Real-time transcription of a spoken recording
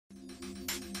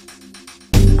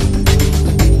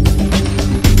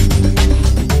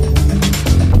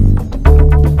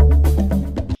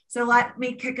So let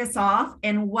me kick us off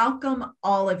and welcome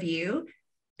all of you.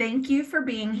 Thank you for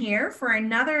being here for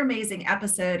another amazing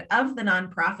episode of the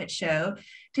Nonprofit Show.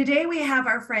 Today we have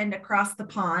our friend across the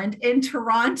pond in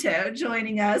Toronto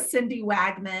joining us, Cindy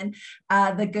Wagman,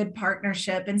 the Good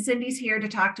Partnership. And Cindy's here to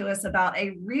talk to us about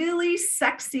a really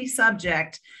sexy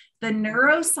subject, the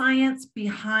neuroscience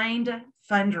behind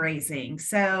fundraising.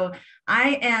 So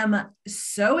I am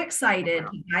so excited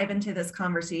to dive into this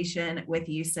conversation with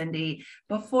you, Cindy.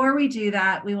 Before we do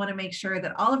that, we want to make sure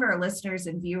that all of our listeners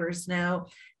and viewers know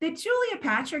that Julia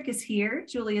Patrick is here.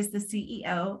 Julia is the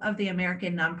CEO of the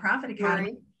American Nonprofit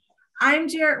Academy. I'm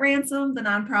Jarrett Ransom, the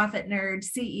nonprofit nerd,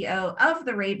 CEO of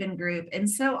the Raven Group, and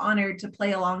so honored to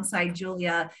play alongside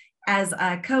Julia as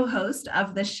a co-host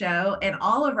of the show and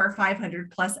all of our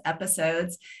 500 plus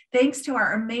episodes. Thanks to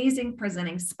our amazing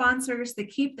presenting sponsors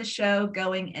that keep the show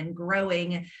going and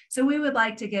growing. So we would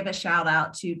like to give a shout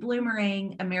out to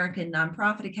Bloomerang, American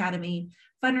Nonprofit Academy,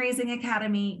 Fundraising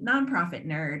Academy, Nonprofit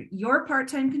Nerd, Your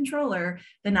Part-Time Controller,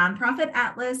 the Nonprofit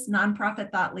Atlas,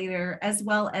 Nonprofit Thought Leader, as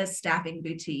well as Staffing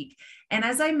Boutique. And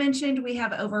as I mentioned, we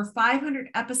have over 500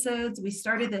 episodes. We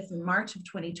started this in March of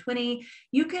 2020.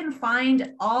 You can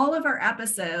find all of our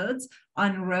episodes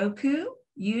on Roku,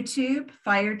 YouTube,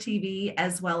 Fire TV,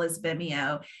 as well as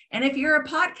Vimeo. And if you're a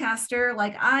podcaster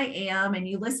like I am, and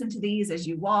you listen to these as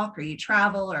you walk or you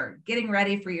travel or getting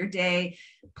ready for your day,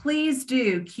 please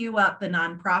do queue up the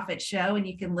Nonprofit Show, and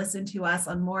you can listen to us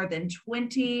on more than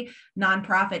 20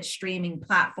 nonprofit streaming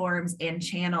platforms and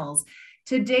channels.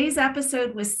 Today's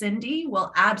episode with Cindy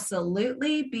will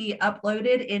absolutely be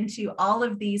uploaded into all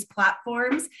of these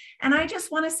platforms. And I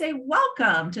just want to say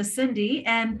welcome to Cindy,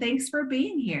 and thanks for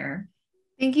being here.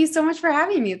 Thank you so much for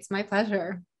having me. It's my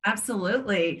pleasure.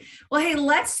 Absolutely. Well, hey,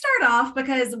 let's start off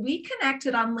because we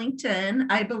connected on LinkedIn,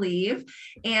 I believe,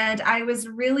 and I was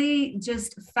really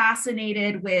just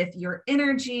fascinated with your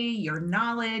energy, your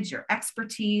knowledge, your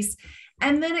expertise.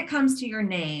 And then it comes to your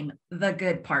name, The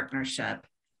Good Partnership.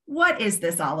 What is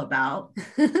this all about?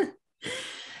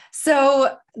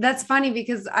 So that's funny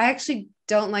because I actually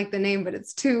don't like the name, but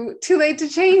it's too late to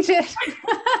change it.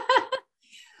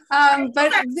 But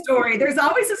that story, there's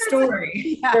always a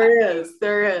story. Yeah.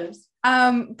 There is.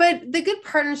 But the Good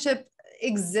Partnership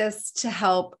exists to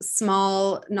help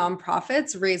small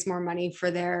nonprofits raise more money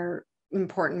for their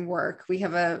important work. We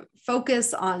have a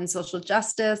focus on social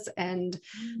justice and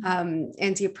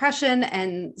anti-oppression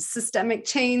and systemic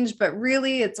change, but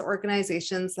really it's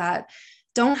organizations that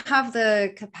don't have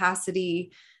the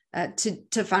capacity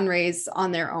to fundraise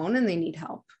on their own, and they need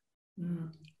help.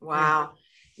 Wow.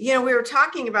 You know, we were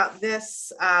talking about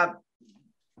this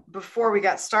before we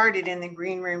got started in the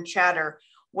green room chatter,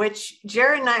 which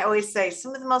Jared and I always say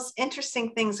some of the most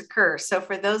interesting things occur. So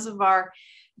for those of our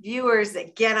viewers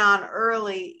that get on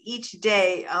early each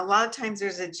day, a lot of times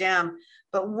there's a gem.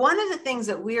 But one of the things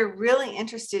that we are really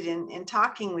interested in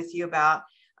talking with you about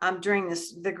during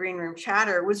the green room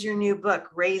chatter was your new book,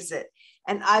 Raise It.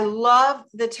 And I love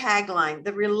the tagline,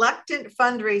 The Reluctant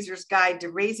Fundraiser's Guide to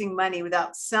Raising Money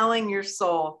Without Selling Your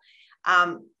Soul.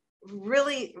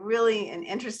 Really, really an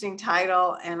interesting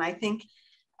title. And I think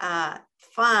a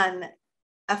fun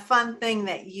thing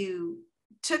that you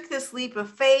took this leap of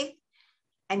faith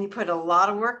and you put a lot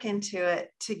of work into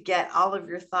it to get all of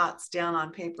your thoughts down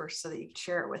on paper so that you can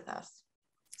share it with us.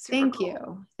 Thank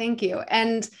you. Thank you.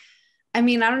 And I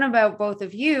mean, I don't know about both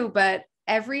of you, but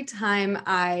every time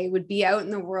I would be out in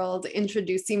the world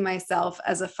introducing myself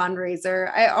as a fundraiser,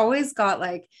 I always got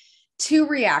like two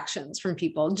reactions from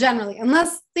people generally,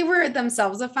 unless they were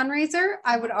themselves a fundraiser.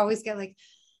 I would always get like,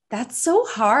 that's so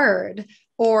hard,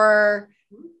 or,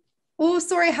 oh,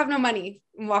 sorry, I have no money,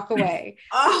 and walk away.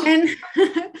 And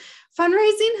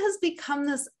fundraising has become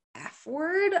this F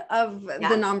word of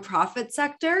the nonprofit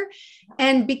sector.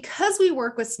 And because we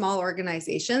work with small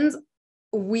organizations,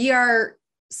 we are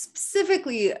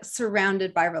specifically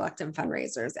surrounded by reluctant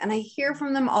fundraisers. And I hear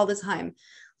from them all the time,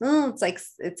 oh,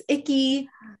 it's icky.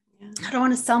 I don't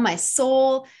want to sell my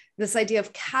soul. This idea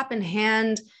of cap in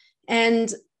hand.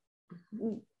 And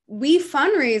we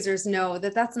fundraisers know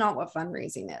that that's not what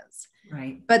fundraising is.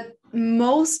 Right. But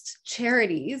most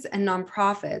charities and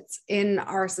nonprofits in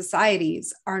our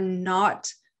societies are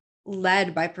not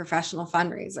led by professional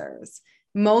fundraisers.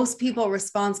 Most people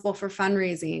responsible for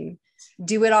fundraising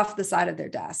do it off the side of their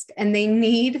desk, and they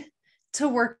need to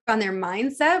work on their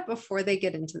mindset before they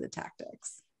get into the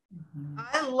tactics.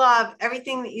 I love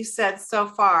everything that you said so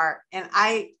far. And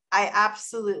I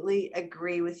absolutely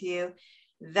agree with you.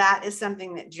 That is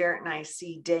something that Jarrett and I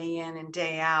see day in and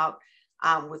day out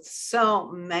with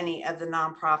so many of the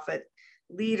nonprofit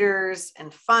leaders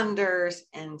and funders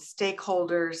and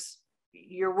stakeholders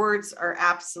your words are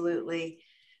absolutely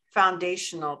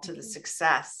foundational to the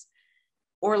success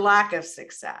or lack of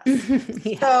success.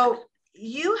 Yeah. So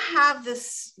you have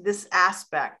this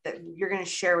aspect that you're going to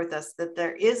share with us, that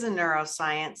there is a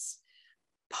neuroscience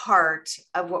part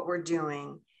of what we're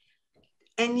doing.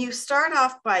 And you start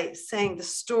off by saying the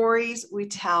stories we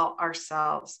tell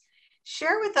ourselves.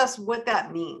 Share with us what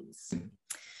that means.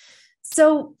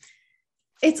 So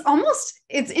it's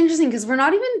interesting because we're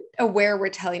not even aware we're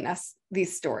telling us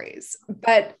these stories.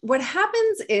 But what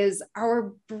happens is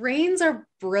our brains are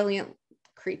brilliant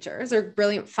creatures or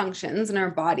brilliant functions in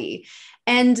our body,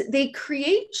 and they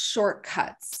create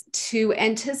shortcuts to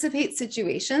anticipate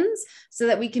situations so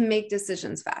that we can make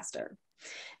decisions faster.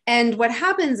 And what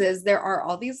happens is there are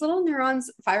all these little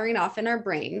neurons firing off in our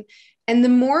brain. And the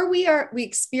more we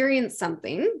experience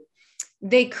something,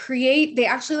 they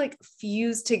actually like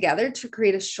fuse together to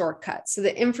create a shortcut so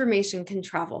that information can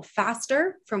travel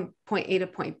faster from point A to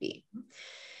point B.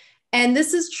 And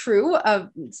this is true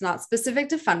it's not specific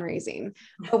to fundraising,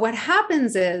 but what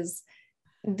happens is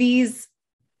these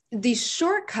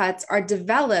shortcuts are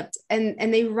developed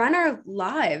and they run our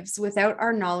lives without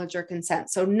our knowledge or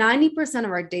consent. So 90%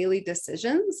 of our daily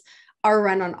decisions are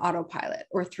run on autopilot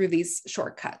or through these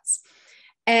shortcuts.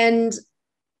 And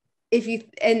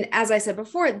as I said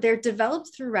before, they're developed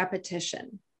through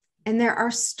repetition. And there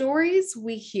are stories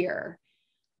we hear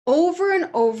over and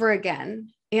over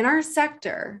again in our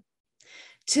sector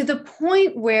to the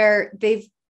point where they've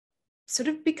sort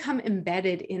of become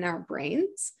embedded in our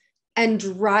brains and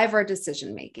drive our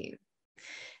decision-making.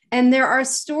 And there are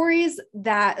stories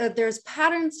there's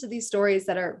patterns to these stories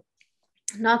that are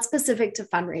not specific to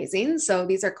fundraising. So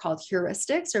these are called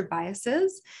heuristics or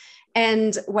biases.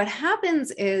 And what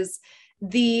happens is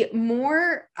the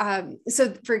more,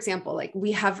 so for example, like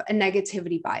we have a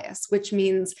negativity bias, which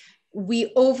means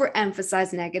we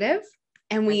overemphasize negative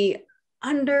and we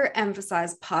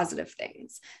underemphasize positive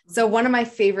things. So one of my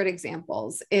favorite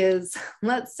examples is,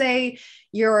 let's say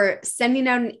you're sending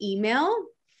out an email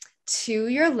to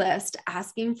your list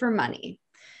asking for money.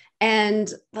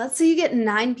 And let's say you get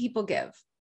 9 people give,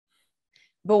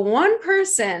 but one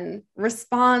person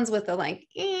responds with a like,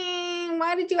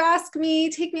 why did you ask me?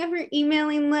 Take me off your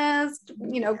emailing list,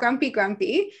 grumpy.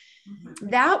 Mm-hmm.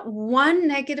 That one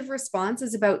negative response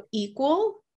is about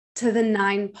equal to the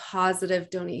 9 positive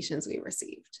donations we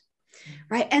received,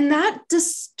 right? And that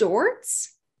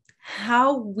distorts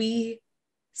how we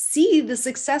see the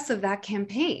success of that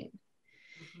campaign.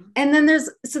 Mm-hmm. And then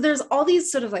there's all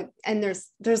these sort of like, and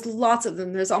there's lots of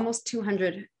them. There's almost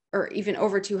 200 or even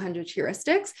over 200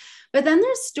 heuristics, but then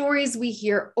there's stories we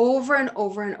hear over and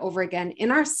over and over again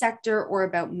in our sector or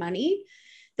about money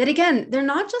that, again, they're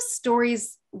not just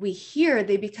stories we hear,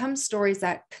 they become stories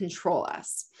that control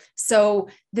us. So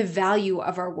the value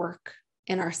of our work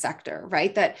in our sector,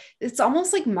 right? That it's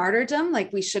almost like martyrdom,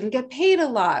 like we shouldn't get paid a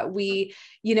lot. We're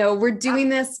doing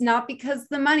this not because of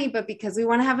the money, but because we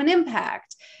want to have an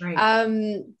impact.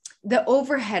 Right. The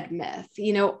overhead myth,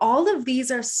 all of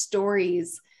these are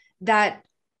stories that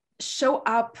show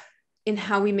up in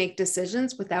how we make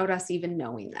decisions without us even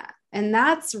knowing that. And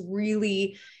that's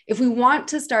really, if we want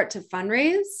to start to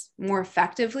fundraise more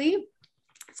effectively,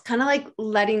 it's kind of like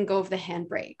letting go of the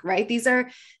handbrake, right?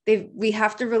 We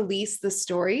have to release the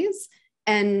stories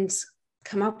and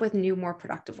come up with new, more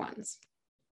productive ones.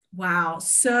 Wow.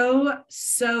 So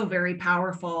very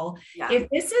powerful. Yeah. If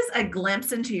this is a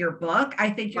glimpse into your book, I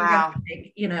think you're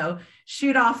going to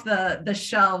shoot off the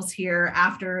shelves here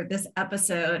after this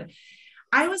episode.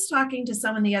 I was talking to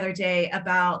someone the other day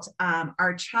about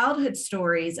our childhood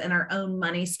stories and our own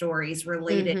money stories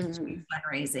related to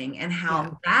fundraising and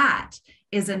how that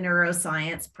is a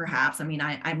neuroscience, perhaps. I mean,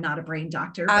 I'm not a brain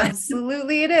doctor. But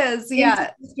absolutely it is.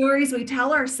 Yeah. The stories we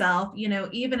tell ourselves,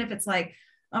 even if it's like,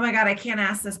 oh my God, I can't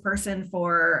ask this person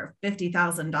for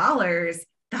 $50,000.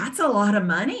 That's a lot of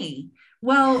money.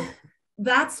 Well,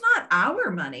 that's not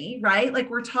our money, right? Like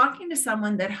we're talking to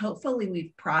someone that hopefully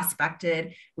we've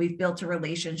prospected, we've built a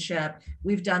relationship,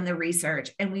 we've done the research,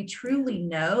 and we truly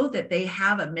know that they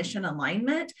have a mission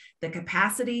alignment, the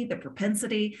capacity, the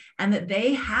propensity, and that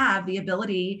they have the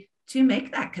ability to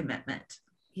make that commitment.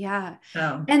 Yeah.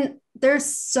 And there's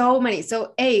so many.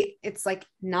 So it's like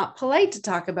not polite to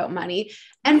talk about money.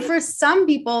 And for some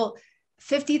people,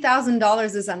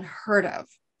 $50,000 is unheard of.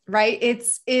 Right.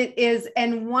 It is.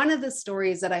 And one of the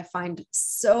stories that I find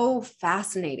so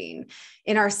fascinating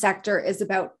in our sector is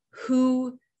about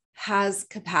who has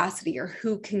capacity or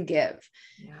who can give.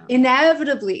 Yeah.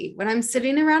 Inevitably, when I'm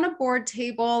sitting around a board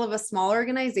table of a small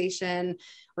organization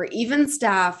or even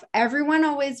staff, everyone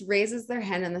always raises their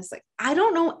hand and it's like, I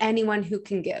don't know anyone who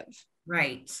can give.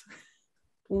 Right.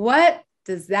 What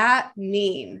does that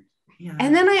mean? Yeah.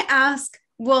 And then I ask,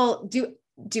 well,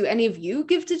 do any of you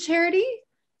give to charity?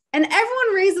 And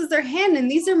everyone raises their hand,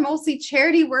 and these are mostly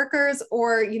charity workers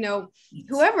or,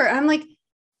 whoever. I'm like,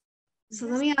 so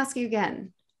let me ask you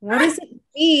again. What does it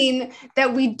mean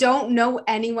that we don't know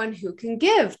anyone who can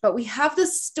give? But we have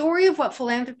this story of what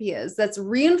philanthropy is that's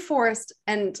reinforced,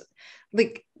 and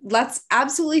like, let's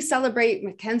absolutely celebrate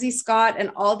Mackenzie Scott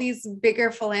and all these bigger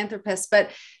philanthropists.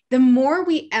 But the more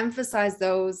we emphasize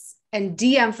those and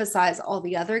de-emphasize all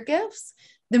the other gifts,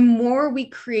 the more we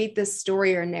create this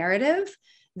story or narrative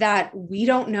that we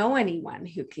don't know anyone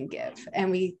who can give, and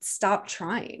we stop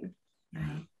trying.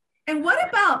 Right. And what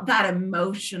about that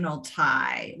emotional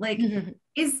tie? Like,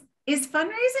 is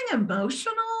fundraising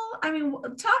emotional? I mean,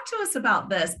 talk to us about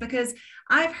this, because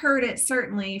I've heard it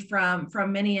certainly from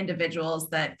many individuals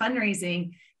that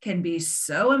fundraising can be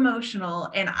so emotional.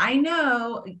 And I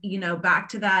know, back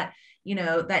to that,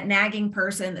 that nagging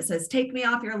person that says, take me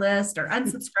off your list or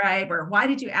unsubscribe, or why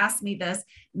did you ask me this?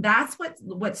 That's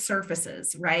what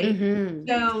surfaces, right? Mm-hmm.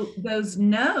 So those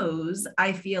no's,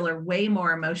 I feel, are way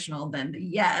more emotional than the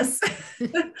yes.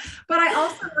 But I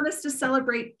also want us to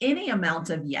celebrate any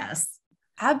amount of yes.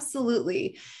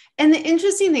 Absolutely. And the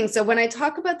interesting thing, so when I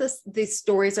talk about these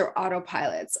stories or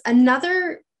autopilots,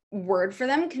 another word for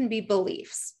them can be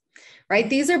beliefs, right?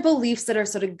 These are beliefs that are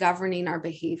sort of governing our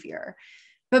behavior.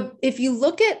 But if you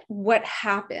look at what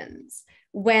happens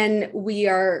when we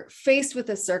are faced with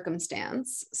a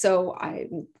circumstance, so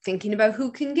I'm thinking about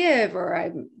who can give, or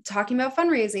I'm talking about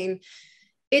fundraising,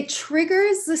 it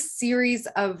triggers a series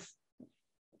of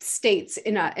states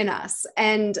in us.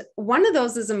 And one of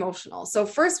those is emotional. So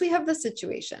first we have the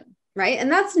situation, right? And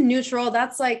that's neutral.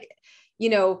 That's like,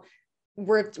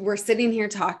 we're sitting here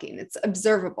talking, it's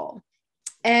observable.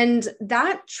 And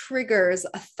that triggers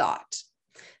a thought.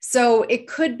 So it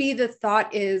could be the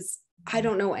thought is, I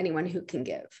don't know anyone who can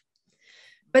give.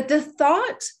 But the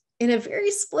thought in a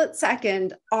very split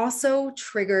second also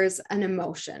triggers an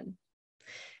emotion.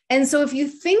 And so if you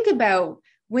think about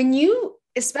when you,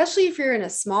 especially if you're in a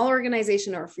small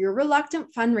organization or if you're a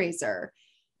reluctant fundraiser,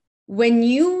 when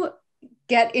you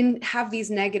have these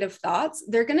negative thoughts,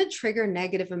 they're going to trigger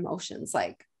negative emotions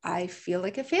like, I feel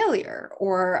like a failure,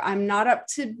 or I'm not up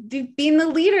to being the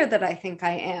leader that I think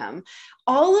I am.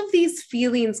 All of these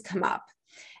feelings come up,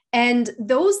 and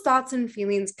those thoughts and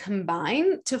feelings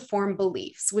combine to form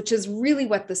beliefs, which is really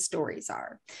what the stories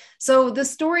are. So the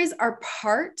stories are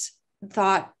part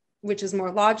thought, which is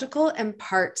more logical, and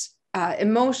part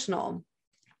emotional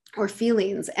or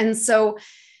feelings. And so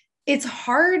it's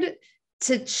hard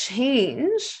to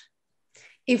change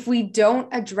if we don't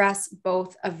address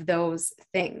both of those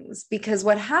things, because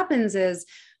what happens is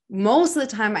most of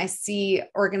the time I see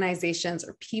organizations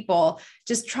or people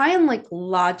just try and like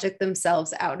logic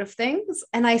themselves out of things.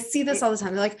 And I see this all the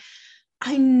time. They're like,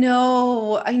 I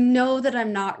know that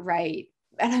I'm not right,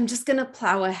 and I'm just going to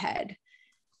plow ahead.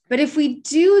 But if we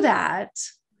do that,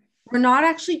 we're not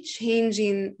actually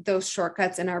changing those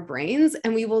shortcuts in our brains,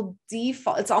 and we will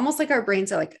default. It's almost like our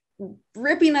brains are like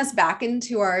ripping us back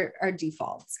into our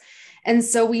defaults. And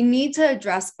so we need to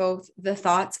address both the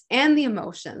thoughts and the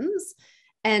emotions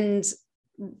and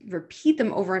repeat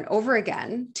them over and over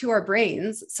again to our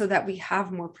brains so that we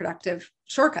have more productive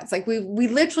shortcuts. Like we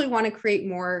literally want to create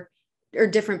more or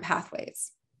different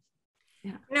pathways.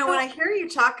 Yeah. When I hear you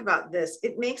talk about this,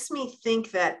 it makes me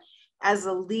think that as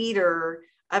a leader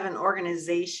of an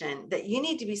organization, that you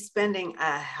need to be spending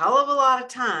a hell of a lot of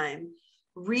time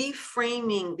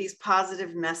reframing these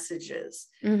positive messages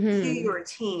to your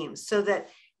team so that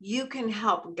you can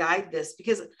help guide this.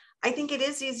 Because I think it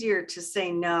is easier to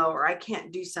say no, or I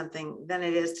can't do something, than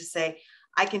it is to say,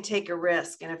 I can take a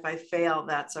risk, and if I fail,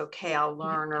 that's okay, I'll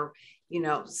learn, or,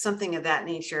 something of that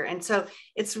nature. And so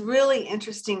it's really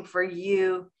interesting for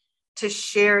you to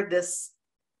share this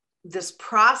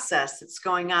process that's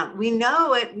going on. We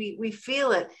know it, we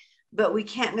feel it, but we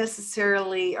can't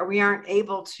necessarily, or we aren't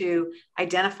able to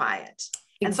identify it.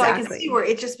 And so I can see where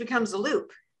it just becomes a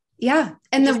loop. Yeah.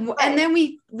 And then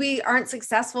we aren't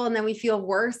successful, and then we feel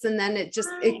worse. And then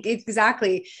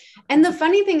exactly. And the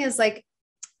funny thing is, like,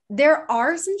 there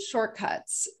are some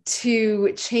shortcuts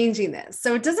to changing this.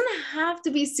 So it doesn't have to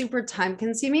be super time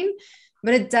consuming,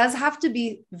 but it does have to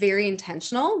be very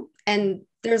intentional. And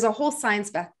there's a whole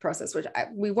science-backed process, which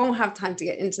we won't have time to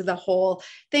get into the whole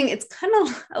thing. It's kind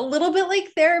of a little bit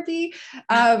like therapy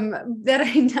that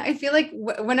I feel like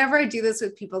whenever I do this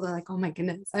with people, they're like, oh my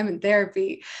goodness, I'm in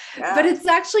therapy. Yeah. But it's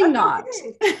actually not.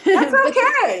 Okay. That's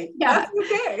okay. Yeah. That's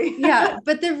okay. Yeah.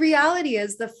 But the reality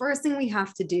is, the first thing we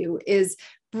have to do is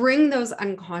bring those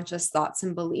unconscious thoughts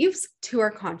and beliefs to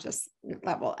our conscious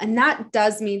level. And that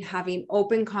does mean having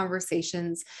open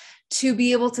conversations to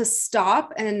be able to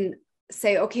stop and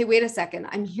say, okay, wait a second,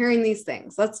 I'm hearing these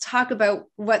things. Let's talk about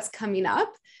what's coming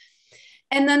up.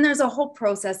 And then there's a whole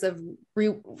process of,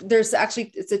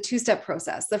 it's a two-step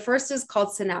process. The first is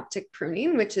called synaptic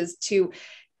pruning, which is to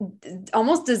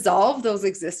almost dissolve those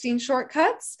existing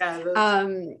shortcuts.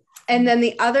 And then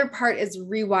the other part is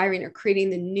rewiring or creating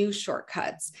the new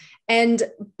shortcuts. And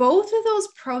both of those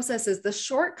processes, the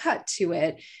shortcut to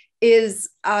it is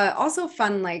also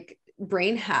fun, like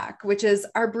brain hack, which is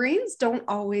our brains don't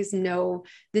always know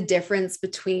the difference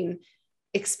between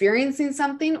experiencing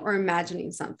something or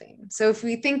imagining something. So if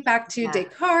we think back to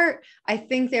Descartes, I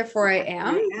think, therefore I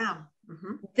am.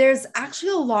 Mm-hmm. There's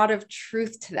actually a lot of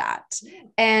truth to that.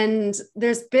 And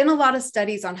there's been a lot of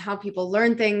studies on how people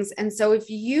learn things. And so if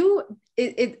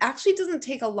it actually doesn't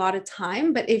take a lot of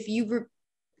time, but if you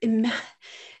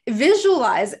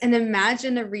visualize and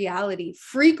imagine a reality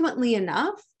frequently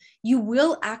enough, you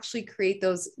will actually create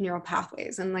those neural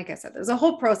pathways. And like I said, there's a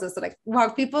whole process that I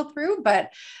walk people through,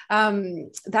 but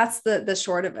that's the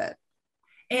short of it.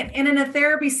 And in a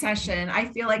therapy session, I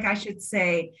feel like I should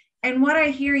say, and what I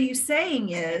hear you saying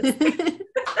is,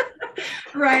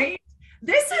 right?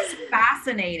 This is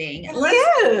fascinating.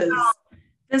 Yes.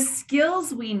 The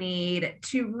skills we need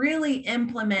to really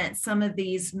implement some of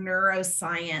these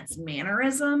neuroscience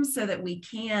mannerisms so that we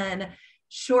can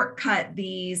shortcut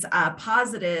these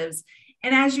positives.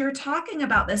 And as you're talking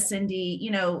about this, Cindy,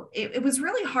 it was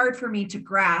really hard for me to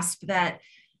grasp that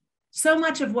so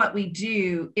much of what we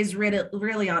do is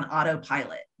really on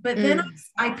autopilot. But then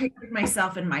I pictured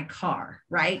myself in my car,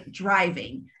 right?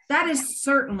 Driving. That is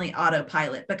certainly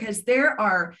autopilot because there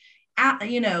are,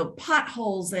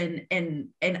 potholes and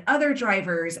other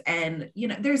drivers. And,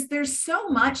 there's so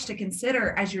much to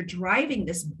consider as you're driving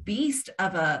this beast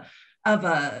of a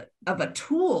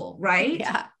tool, right?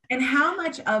 Yeah. And how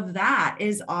much of that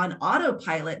is on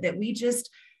autopilot that we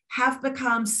just have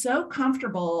become so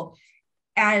comfortable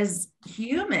as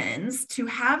humans to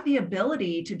have the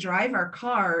ability to drive our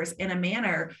cars in a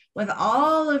manner with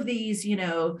all of these,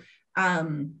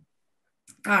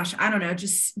 I don't know,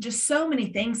 just so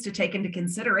many things to take into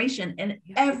consideration. And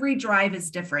every drive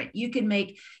is different. You can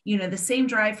make, the same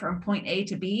drive from point A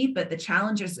to B, but the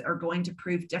challenges are going to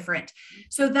prove different.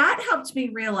 So that helped me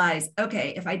realize,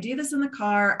 okay, if I do this in the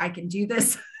car, I can do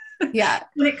this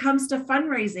when it comes to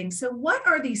fundraising. So what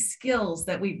are these skills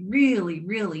that we really,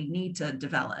 really need to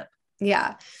develop?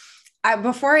 Yeah.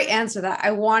 Before I answer that, I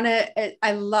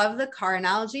love the car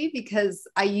analogy because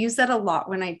I use that a lot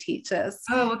when I teach this.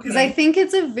 Oh, okay. Because I think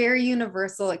it's a very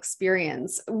universal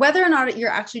experience, whether or not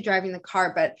you're actually driving the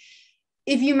car. But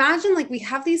if you imagine, like, we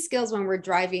have these skills when we're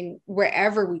driving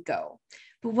wherever we go,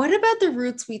 but what about the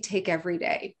routes we take every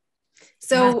day?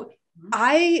 So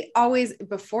I always,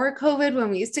 before COVID,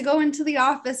 when we used to go into the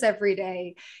office every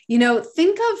day,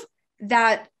 think of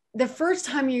that the first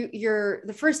time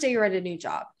the first day you're at a new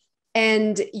job.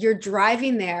 And you're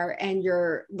driving there and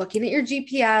you're looking at your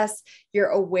GPS, you're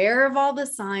aware of all the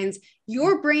signs,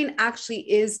 your brain actually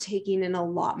is taking in a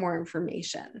lot more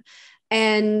information.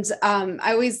 And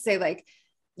I always say, like,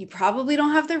 you probably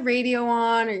don't have the radio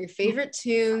on or your favorite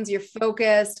tunes, you're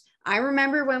focused. I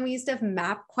remember when we used to have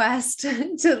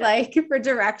MapQuest for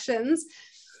directions,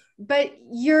 but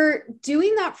you're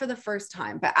doing that for the first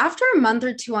time. But after a month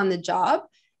or two on the job,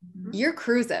 you're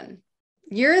cruising.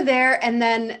 You're there. And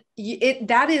then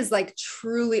that is like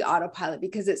truly autopilot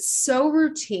because it's so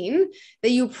routine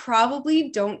that you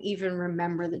probably don't even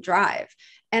remember the drive.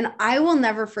 And I will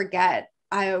never forget,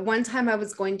 one time I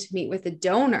was going to meet with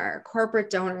a corporate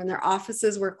donor, and their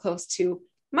offices were close to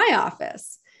my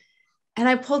office. And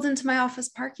I pulled into my office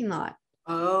parking lot.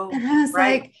 Oh, and I was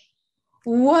like,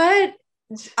 what?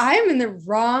 I'm in the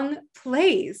wrong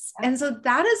place. And so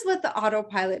that is what the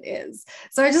autopilot is.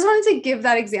 So I just wanted to give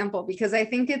that example because I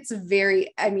think it's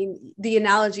the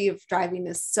analogy of driving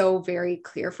is so very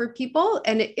clear for people,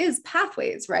 and it is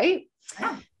pathways, right?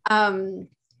 Yeah.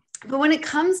 But when it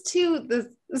comes to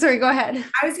sorry, go ahead.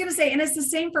 I was going to say, and it's the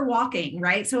same for walking,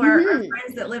 right? So our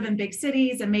friends that live in big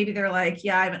cities and maybe they're like,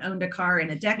 I haven't owned a car in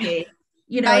a decade.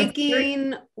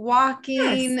 Biking,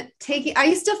 walking, I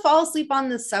used to fall asleep on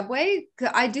the subway.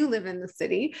 I do live in the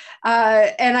city.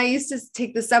 And I used to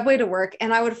take the subway to work,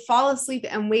 and I would fall asleep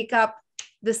and wake up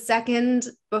the second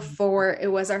before it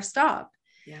was our stop.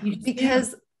 Yeah.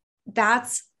 Because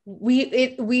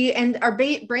and our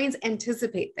brains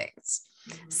anticipate things.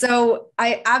 So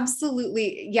I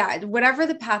absolutely, whatever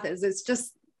the path is, it's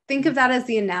just think of that as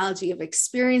the analogy of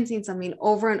experiencing something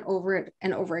over and over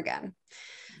and over again.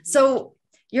 So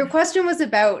Your question was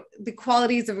about the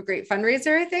qualities of a great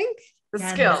fundraiser, I think. The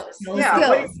skills.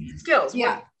 Yeah. Skills.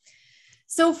 Yeah.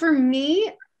 So for me,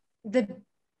 the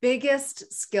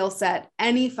biggest skill set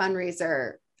any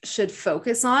fundraiser should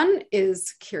focus on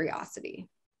is curiosity.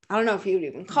 I don't know if you would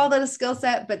even call that a skill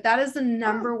set, but that is the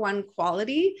number one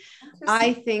quality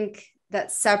I think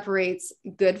that separates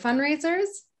good fundraisers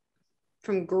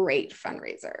from great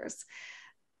fundraisers.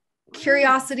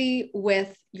 Curiosity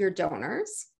with your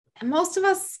donors. And most of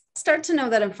us start to know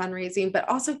that in fundraising, but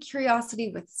also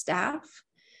curiosity with staff,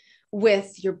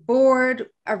 with your board,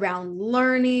 around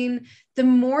learning. The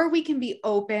more we can be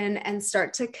open and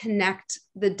start to connect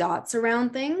the dots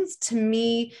around things, to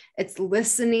me, it's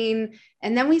listening.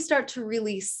 And then we start to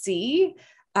really see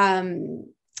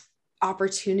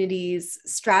opportunities,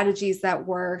 strategies that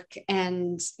work.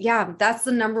 And yeah, that's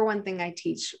the number one thing I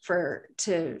teach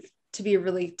to be a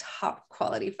really top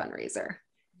quality fundraiser.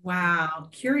 Wow.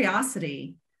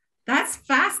 Curiosity. That's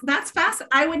fast. That's fast.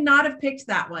 I would not have picked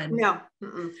that one. No.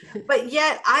 But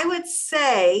yet I would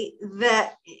say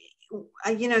that,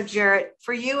 Jarrett,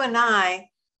 for you and I,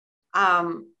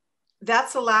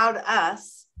 that's allowed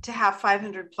us to have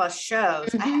 500 plus shows.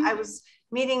 Mm-hmm. I was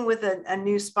meeting with a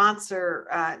new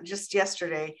sponsor just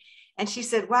yesterday, and she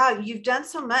said, wow, you've done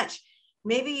so much.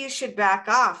 Maybe you should back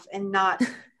off and not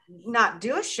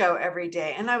do a show every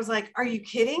day. And I was like, are you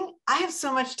kidding? I have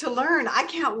so much to learn. I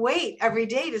can't wait every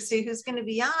day to see who's going to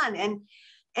be on. And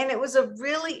it was a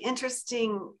really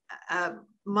interesting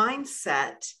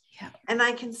mindset. Yeah. And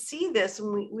I can see this,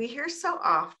 and we hear so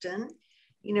often,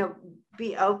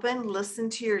 be open, listen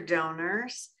to your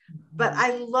donors. Mm-hmm. But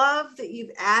I love that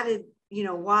you've added,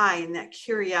 why, and that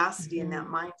curiosity mm-hmm. and that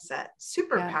mindset.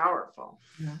 Super powerful.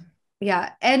 Yeah. Yeah.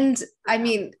 And I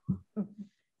mean,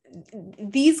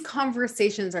 these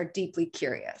conversations are deeply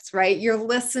curious, right? You're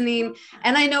listening.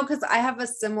 And I know, because I have a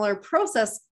similar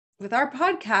process with our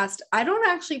podcast, I don't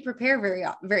actually prepare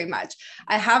very much.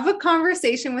 I have a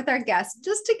conversation with our guests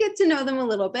just to get to know them a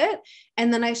little bit.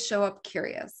 And then I show up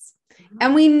curious. Mm-hmm.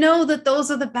 And we know that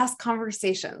those are the best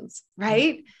conversations,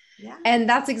 right? Yeah. And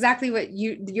that's exactly what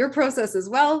your process as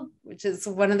well, which is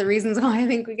one of the reasons why I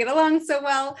think we get along so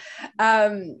well.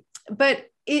 But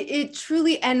it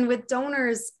truly, and with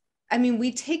donors, I mean,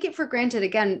 we take it for granted.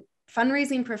 Again,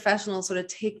 fundraising professionals sort of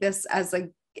take this as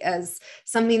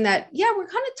something that, we're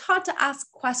kind of taught to ask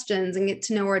questions and get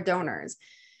to know our donors.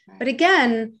 Right. But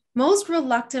again, most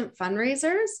reluctant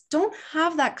fundraisers don't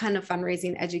have that kind of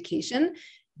fundraising education.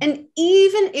 And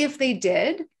even if they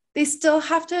did, they still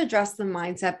have to address the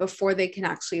mindset before they can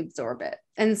actually absorb it.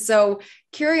 And so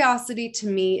curiosity to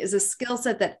me is a skill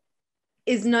set that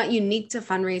is not unique to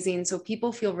fundraising. So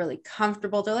people feel really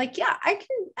comfortable. They're like, yeah, I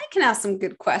can ask some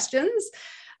good questions.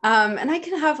 And I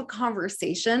can have a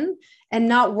conversation and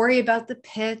not worry about the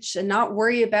pitch and not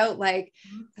worry about, like,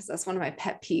 because that's one of my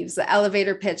pet peeves, the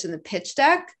elevator pitch and the pitch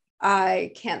deck.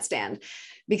 I can't stand,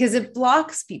 because it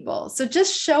blocks people. So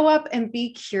just show up and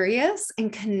be curious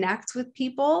and connect with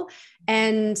people.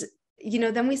 And,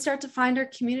 then we start to find our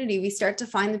community. We start to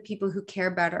find the people who care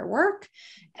about our work,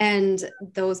 and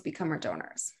those become our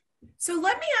donors. So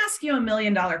let me ask you $1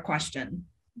 million question.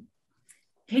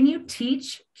 Can you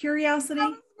teach curiosity?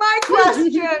 My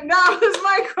question. That was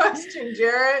my question,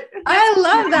 Jarrett. I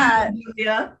love that.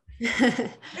 Yeah. It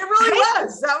really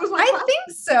was. That was my question. I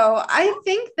think so. I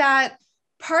think that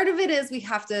part of it is we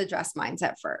have to address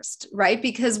mindset first, right?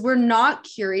 Because we're not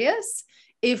curious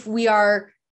if we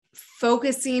are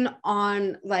focusing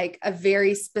on like a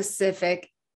very specific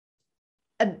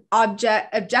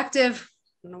objective,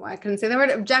 I don't know why I couldn't say the word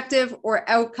objective or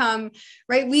outcome,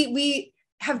 right? We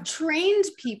have trained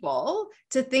people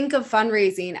to think of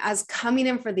fundraising as coming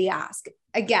in for the ask.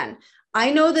 Again,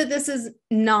 I know that this is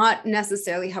not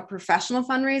necessarily how professional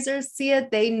fundraisers see it.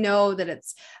 They know that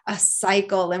it's a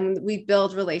cycle and we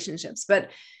build relationships, but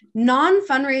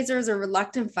non-fundraisers or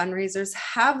reluctant fundraisers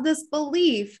have this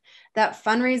belief that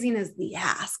fundraising is the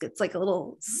ask. It's like a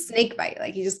little snake bite,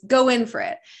 like you just go in for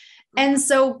it. And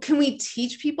so can we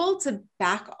teach people to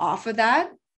back off of that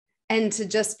and to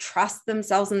just trust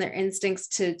themselves and their instincts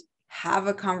to have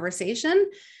a conversation?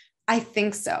 I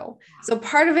think so. So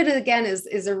part of it, again,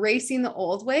 is erasing the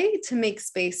old way to make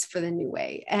space for the new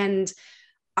way. And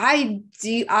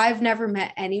I've never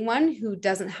met anyone who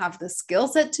doesn't have the skill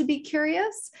set to be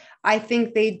curious. I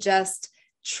think they just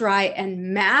try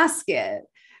and mask it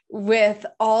with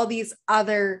all these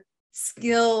other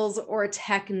skills or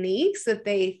techniques that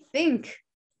they think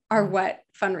are what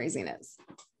fundraising is.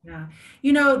 Yeah.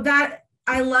 That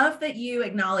I love that you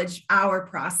acknowledge our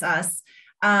process.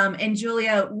 And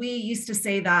Julia, we used to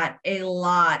say that a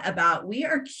lot about we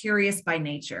are curious by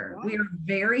nature. We are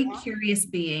very curious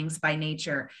beings by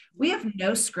nature. We have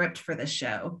no script for this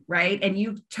show, right? And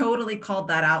you totally called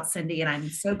that out, Cindy, and I'm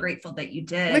so grateful that you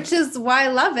did. Which is why I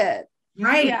love it.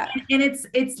 Right. Yeah. And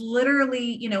it's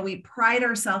literally, we pride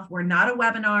ourselves. We're not a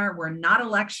webinar. We're not a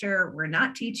lecture. We're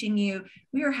not teaching you.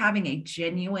 We are having a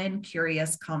genuine,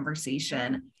 curious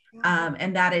conversation.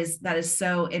 And that is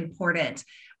so important.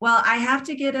 Well, I have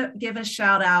to give a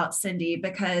shout out, Cindy,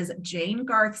 because Jane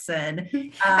Garthson.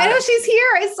 I know she's here.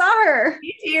 I saw her.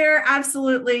 She's here.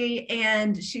 Absolutely.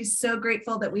 And she's so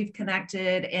grateful that we've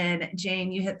connected. And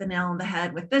Jane, you hit the nail on the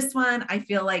head with this one. I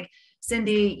feel like,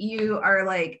 Cindy, you are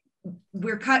like,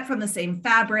 we're cut from the same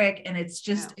fabric, and it's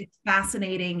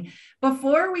fascinating.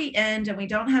 Before we end, and we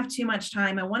don't have too much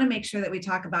time, I want to make sure that we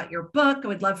talk about your book. I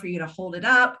would love for you to hold it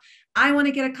up. I want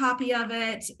to get a copy of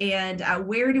it. And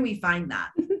where do we find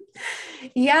that?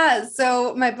 Yeah.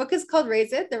 So my book is called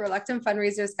Raise It, The Reluctant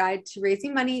Fundraiser's Guide to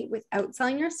Raising Money Without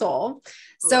Selling Your Soul.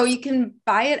 So you can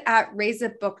buy it at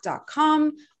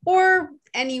raiseitbook.com or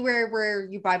anywhere where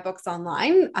you buy books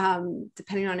online,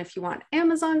 depending on if you want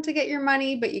Amazon to get your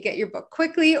money, but you get your book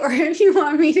quickly, or if you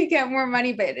want me to get more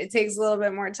money, but it takes a little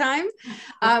bit more time.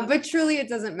 But truly, it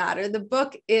doesn't matter. The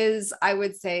book is, I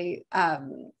would say,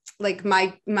 like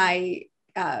my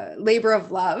labor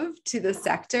of love to the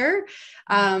sector.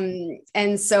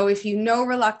 And so if you know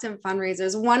reluctant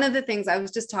fundraisers, one of the things I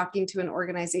was just talking to an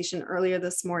organization earlier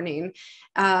this morning,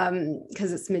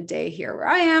 because it's midday here where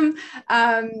I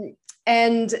am.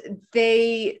 And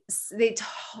they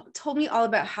told me all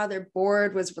about how their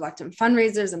board was reluctant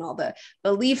fundraisers and all the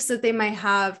beliefs that they might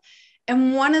have.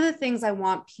 And one of the things I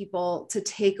want people to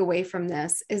take away from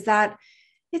this is that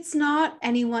it's not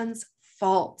anyone's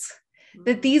fault,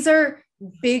 that these are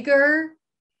bigger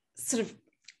sort of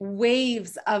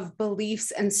waves of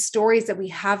beliefs and stories that we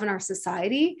have in our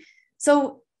society.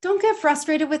 So don't get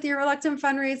frustrated with your reluctant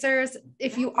fundraisers.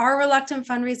 If you are a reluctant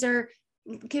fundraiser,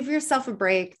 give yourself a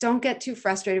break. Don't get too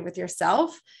frustrated with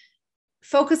yourself.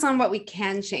 Focus on what we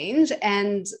can change.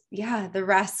 And the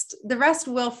rest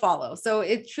will follow. So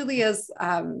it truly is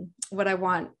what I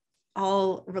want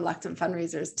all reluctant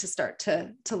fundraisers to start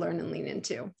to learn and lean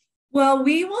into. Well,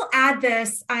 we will add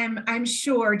this, I'm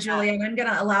sure, Julia, and I'm going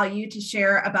to allow you to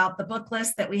share about the book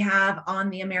list that we have on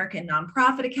the American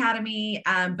Nonprofit Academy,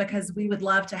 because we would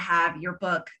love to have your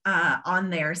book on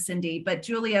there, Cindy. But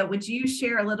Julia, would you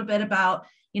share a little bit about,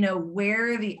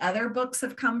 where the other books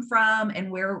have come from and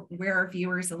where our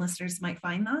viewers and listeners might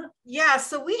find that? Yeah,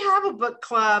 so we have a book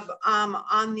club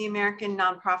on the American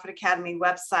Nonprofit Academy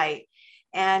website.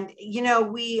 And,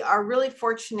 we are really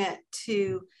fortunate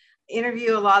to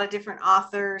interview a lot of different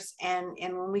authors, and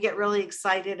when we get really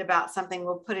excited about something,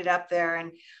 we'll put it up there.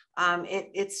 And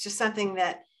it's just something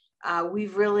that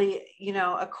we've really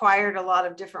acquired a lot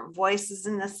of different voices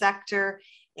in the sector,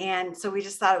 and so we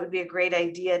just thought it would be a great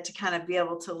idea to kind of be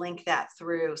able to link that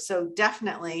through. So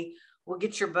definitely we'll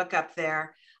get your book up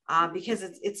there because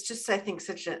it's just, I think,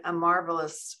 such a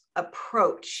marvelous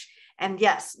approach. And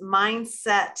yes,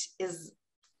 mindset is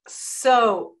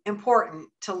so important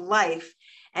to life.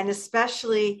 And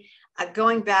especially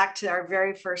going back to our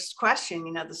very first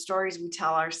question, the stories we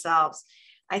tell ourselves,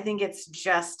 I think it's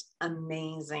just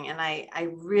amazing. And I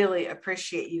really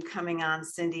appreciate you coming on,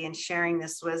 Cindy, and sharing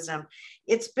this wisdom.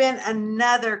 It's been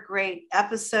another great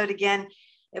episode. Again,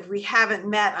 if we haven't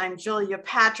met, I'm Julia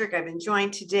Patrick. I've been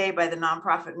joined today by the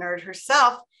nonprofit nerd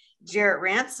herself, Jarrett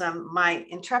Ransom, my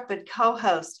intrepid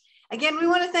co-host. Again, we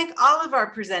want to thank all of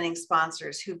our presenting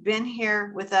sponsors who've been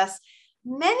here with us,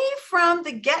 many from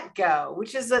the get-go,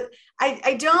 which is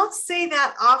I don't say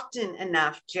that often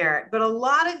enough, Jarrett, but a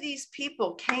lot of these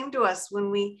people came to us when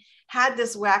we had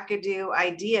this wackadoo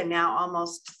idea now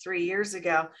almost 3 years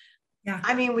ago. Yeah.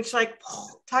 I mean, which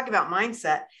talk about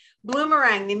mindset.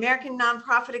 Bloomerang, the American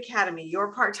Nonprofit Academy,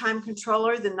 Your Part-Time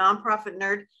Controller, the Nonprofit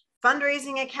Nerd,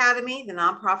 Fundraising Academy, the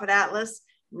Nonprofit Atlas,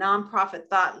 Nonprofit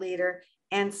Thought Leader,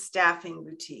 and Staffing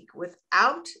Boutique.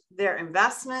 Without their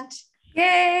investment,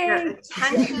 Yay!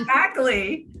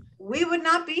 Exactly. we would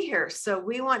not be here. So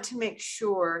we want to make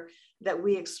sure that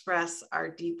we express our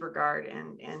deep regard,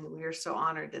 and we are so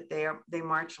honored that they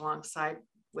march alongside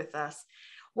with us.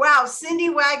 Wow, Cindy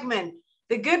Wagman,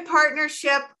 the good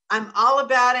partnership. I'm all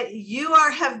about it. You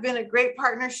have been a great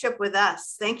partnership with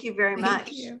us. Thank you very much.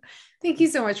 Thank you. Thank you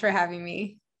so much for having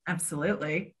me.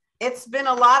 Absolutely. It's been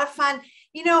a lot of fun.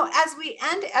 As we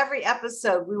end every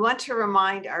episode, we want to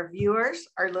remind our viewers,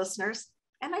 our listeners,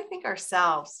 and I think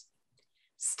ourselves,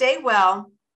 stay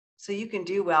well so you can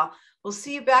do well. We'll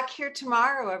see you back here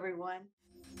tomorrow, everyone.